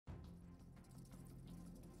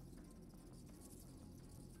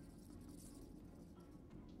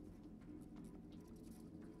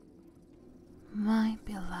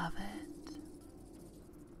beloved,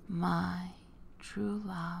 my true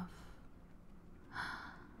love,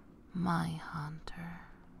 my hunter.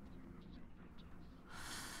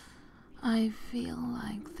 I feel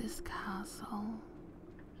like this castle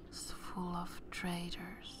is full of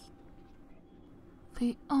traitors.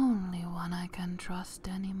 The only one I can trust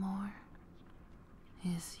anymore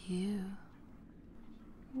is you.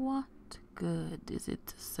 What good is it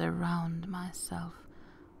to surround myself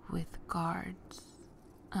with guards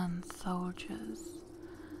and soldiers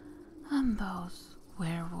and those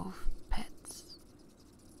werewolf pets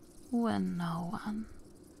when no one,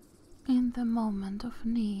 in the moment of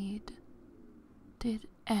need, did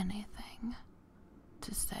anything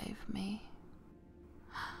to save me?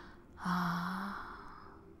 Ah,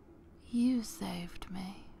 you saved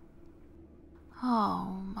me.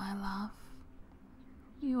 Oh, my love,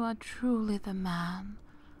 you are truly the man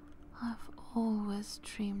I've always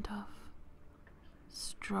dreamed of.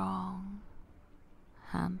 Strong,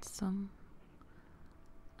 handsome,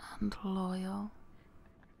 and loyal.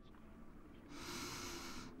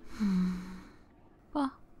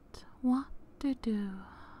 But what to do?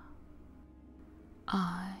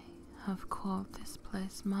 I have called this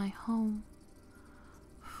place my home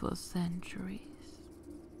for centuries.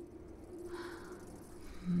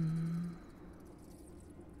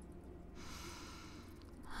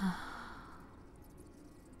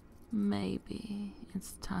 Maybe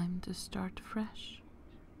it's time to start fresh.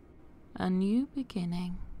 A new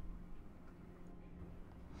beginning.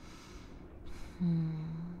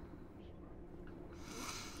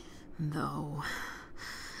 Though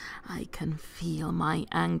I can feel my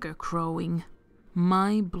anger growing.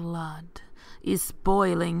 My blood is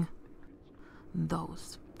boiling.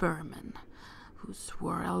 Those vermin who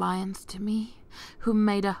swore alliance to me, who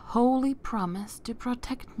made a holy promise to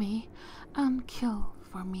protect me and kill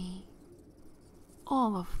for me.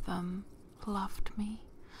 All of them loved me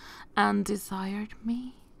and desired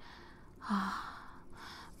me.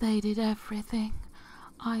 They did everything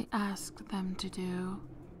I asked them to do.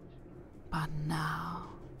 But now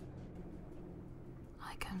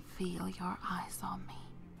I can feel your eyes on me.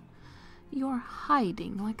 You're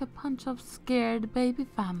hiding like a bunch of scared baby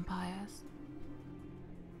vampires.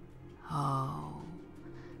 Oh,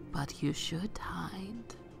 but you should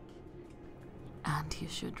hide. And you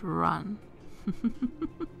should run.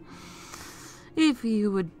 If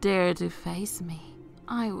you would dare to face me,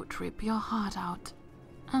 I would rip your heart out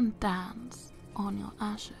and dance on your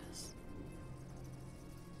ashes.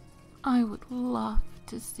 I would love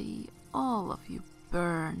to see all of you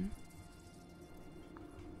burn.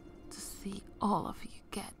 To see all of you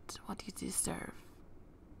get what you deserve.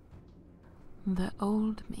 The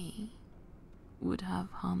old me would have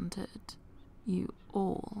hunted you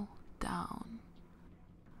all down,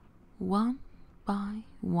 one by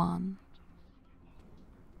one,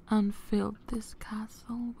 and filled this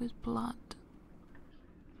castle with blood.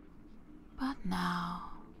 But now,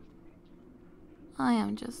 I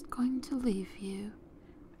am just going to leave you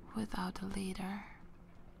without a leader,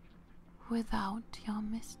 without your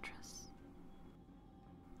mistress.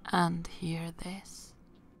 And hear this.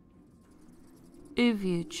 If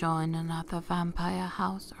you join another vampire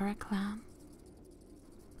house or a clan,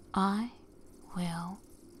 I will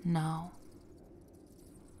know.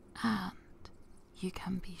 And you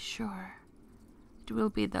can be sure it will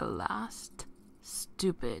be the last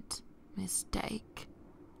stupid mistake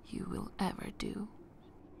you will ever do.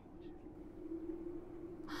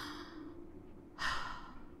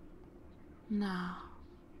 Now,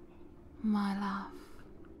 my love,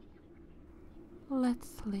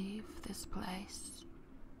 let's leave this place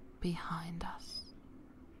behind us.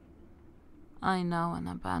 I know an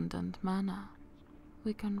abandoned manor.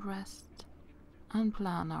 We can rest and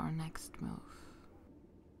plan our next move.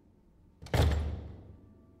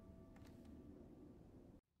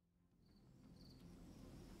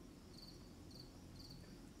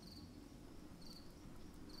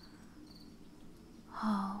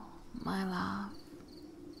 Oh, my love,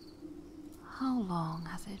 how long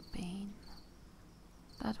has it been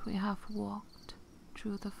that we have walked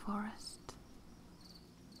through the forest,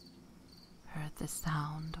 heard the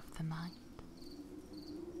sound of the night,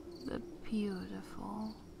 the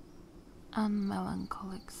beautiful and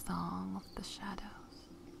melancholic song of the shadows,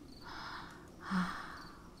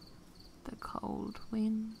 the cold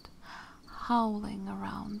wind howling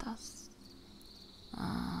around us,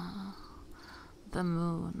 the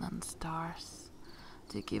moon and stars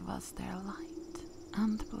to give us their light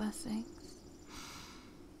and blessings.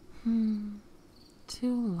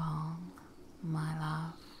 Too long, my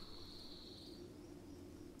love.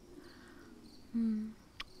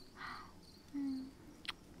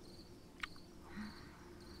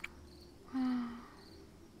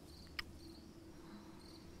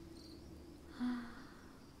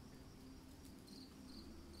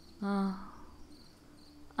 Oh,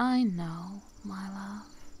 I know, my love.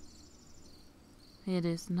 It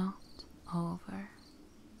is not over.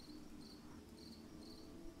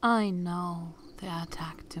 I know the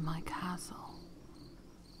attack to my castle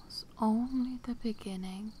was only the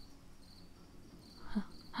beginning.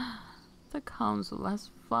 The council has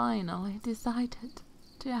finally decided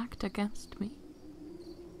to act against me.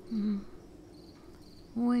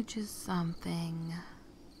 Which is something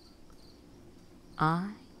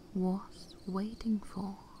I was waiting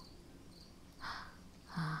for.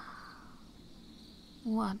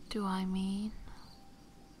 What do I mean?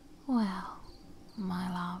 Well, my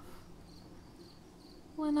love,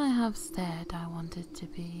 when I have said I wanted to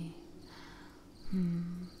be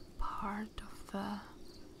part of the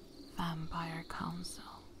Vampire Council,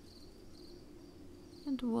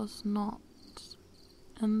 it was not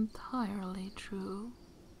entirely true.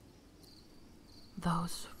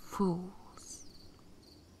 Those fools,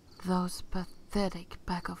 those pathetic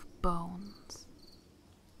bag of bones.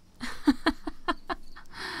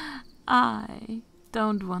 I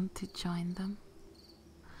don't want to join them.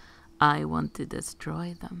 I want to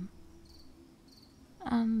destroy them.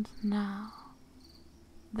 And now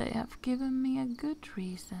they have given me a good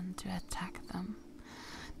reason to attack them,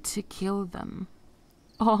 to kill them,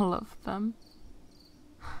 all of them.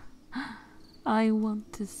 I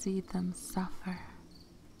want to see them suffer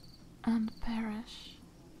and perish.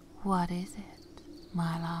 What is it,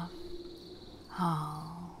 my love?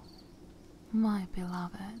 Oh, my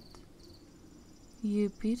beloved, you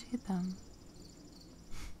pity them.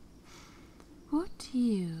 Would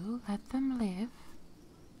you let them live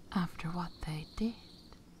after what they did?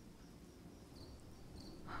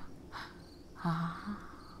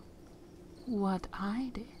 What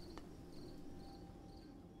I did.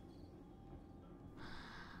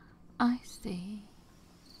 I see.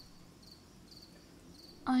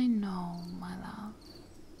 I know, my love.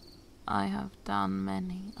 I have done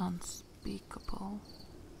many unspeakable,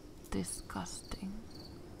 disgusting,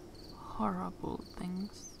 horrible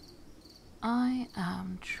things. I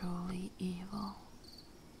am truly evil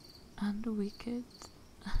and wicked.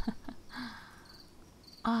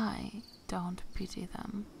 I don't pity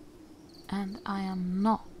them, and I am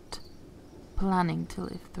not planning to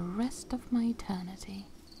live the rest of my eternity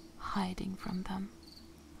hiding from them.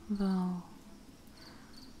 Though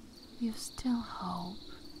you still hope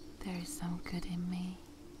there is some good in me.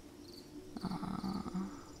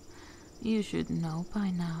 You should know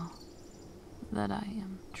by now that I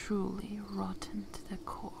am truly rotten to the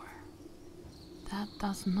core. That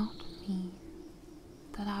does not mean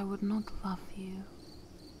that I would not love you,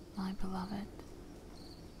 my beloved.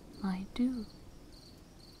 I do.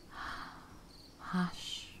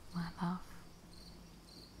 Hush, my love.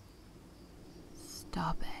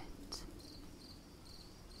 Stop it.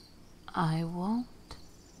 I won't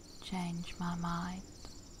change my mind.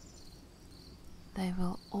 They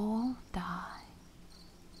will all die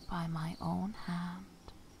by my own hand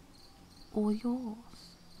or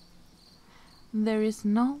yours. There is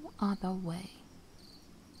no other way.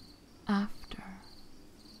 After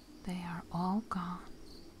they are all gone,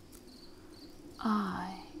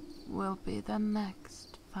 I will be the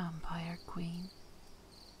next vampire queen.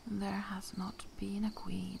 There has not been a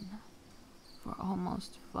queen for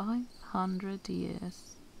almost 500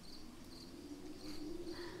 years.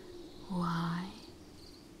 Why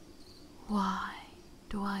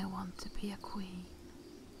do I want to be a queen?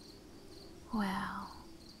 Well,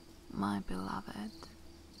 my beloved,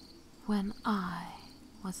 when I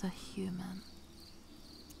was a human,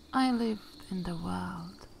 I lived in the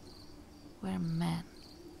world where men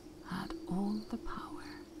had all the power.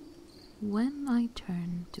 When I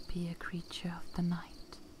turned to be a creature of the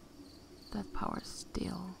night, that power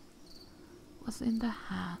still was in the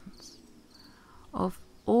hands of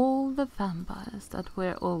all the vampires that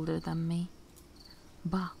were older than me.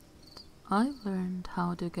 But I learned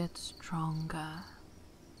how to get stronger,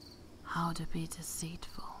 how to be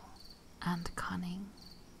deceitful and cunning.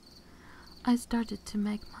 I started to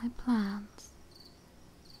make my plans,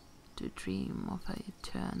 to dream of an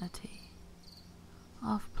eternity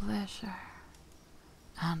of pleasure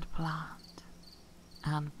and blood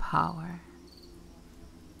and power.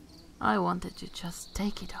 I wanted to just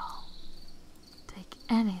take it all, take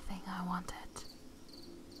anything I wanted.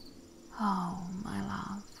 Oh, my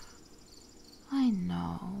love, I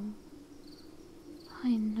know.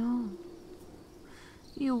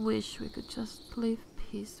 You wish we could just live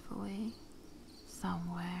peacefully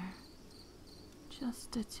somewhere,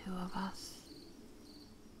 just the two of us,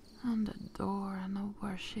 and adore and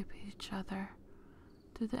worship each other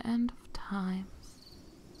to the end of times.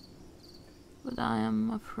 But I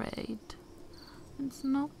am afraid it's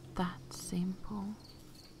not that simple.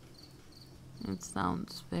 It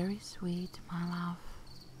sounds very sweet, my love.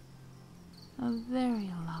 A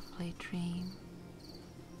very lovely dream.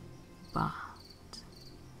 But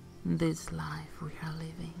this life we are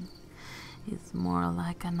living is more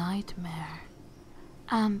like a nightmare.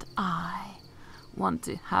 And I want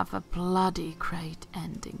to have a bloody great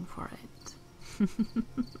ending for it.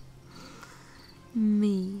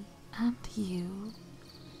 Me and you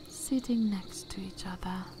sitting next to each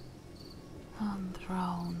other on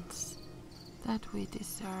thrones that we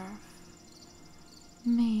deserve.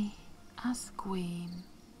 Me as queen,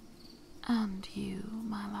 and you,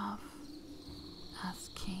 my love, as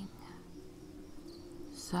king.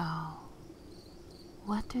 So,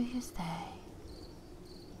 what do you say?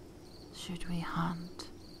 Should we hunt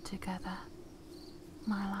together,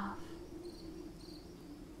 my love?